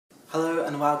Hello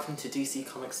and welcome to DC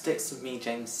Comics Sticks with me,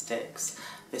 James Sticks.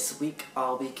 This week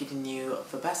I'll be giving you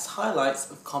the best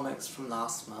highlights of comics from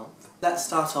last month. Let's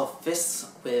start off this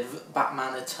with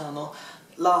Batman Eternal.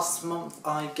 Last month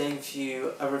I gave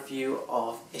you a review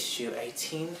of issue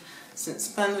 18.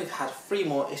 Since then we've had 3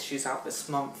 more issues out this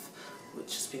month,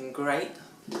 which has been great.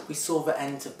 We saw the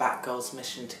end of Batgirl's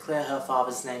mission to clear her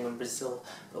father's name in Brazil,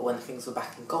 but when things were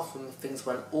back in Gotham, things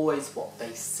weren't always what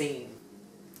they seemed.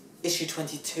 Issue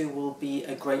 22 will be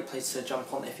a great place to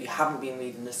jump on if you haven't been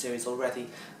reading the series already,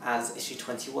 as issue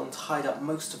 21 tied up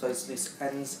most of those loose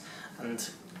ends, and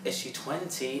issue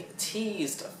 20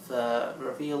 teased the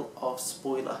reveal of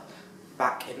Spoiler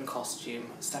back in costume.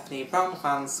 Stephanie Brown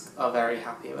fans are very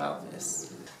happy about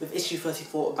this. With issue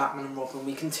 34 of Batman and Robin,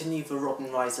 we continue the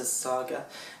Robin Rises saga.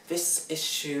 This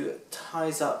issue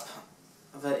ties up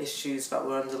the issues that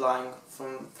were underlying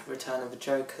from the Return of the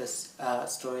Joker's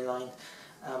storyline.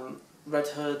 Red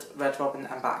Hood, Red Robin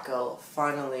and Batgirl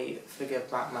finally forgive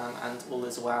Batman and all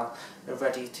is well. They're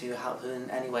ready to help him in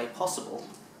any way possible.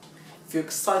 If you're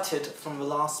excited from the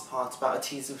last part about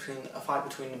a fight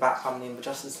between the Bat Family and the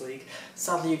Justice League,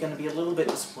 sadly you're going to be a little bit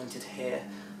disappointed here,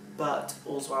 but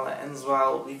all's well that ends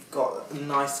well. We've got a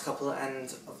nice couple of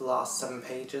ends of the last 7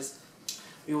 pages.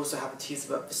 We also have a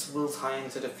teaser that this will tie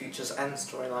into the Future's End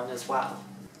storyline as well.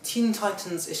 Teen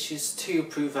Titans issues 2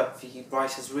 prove that the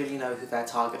writers really know who their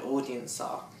target audience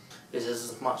are. It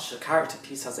is as much a character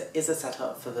piece as it is a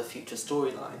setup for the future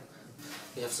storyline.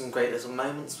 We have some great little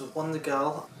moments with Wonder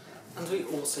Girl, and we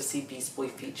also see Beast Boy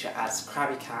feature as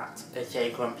Krabby Cat, aka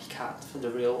Grumpy Cat, for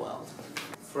the real world.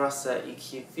 For us at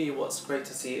EQView, what's great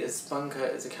to see is Bunker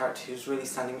is a character who's really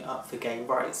standing up for gay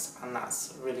rights, and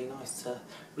that's really nice to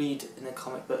read in a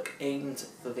comic book aimed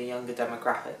for the younger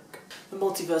demographic. The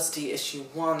Multiversity issue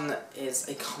 1 is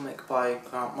a comic by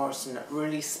Grant Morrison that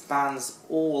really spans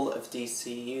all of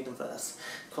DC Universe,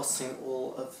 crossing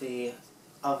all of the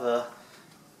other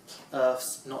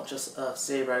Earths, not just Earth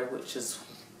Zero, which is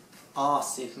our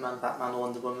Superman, Batman, or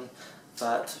Wonder Woman,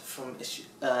 but from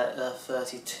Earth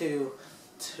 32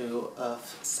 to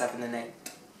Earth 7 and 8.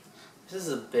 This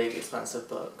is a big, expensive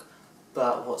book,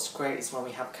 but what's great is when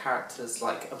we have characters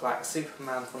like a Black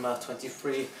Superman from Earth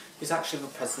 23, who's actually the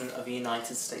President of the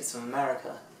United States of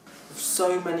America. With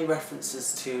so many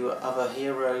references to other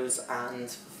heroes and the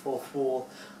Fourth Wall,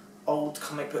 old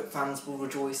comic book fans will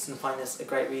rejoice and find this a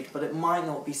great read, but it might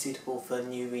not be suitable for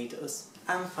new readers.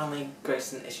 And finally,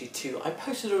 Grayson issue 2. I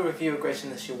posted a review of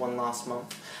Grayson issue 1 last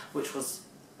month, which was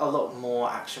a lot more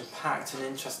action-packed and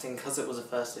interesting because it was a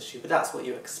first issue, but that's what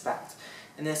you expect.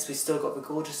 In this, we still got the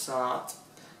gorgeous art.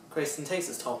 Grayson takes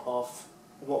his top off.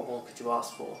 What more could you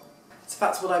ask for? So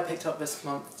that's what I picked up this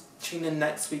month. Tune in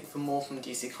next week for more from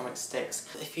DC Comics Sticks.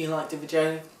 If you liked the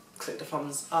video, click the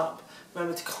thumbs up.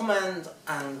 Remember to comment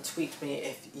and tweet me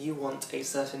if you want a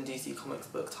certain DC Comics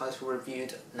book title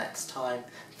reviewed next time.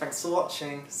 Thanks for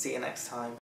watching. See you next time.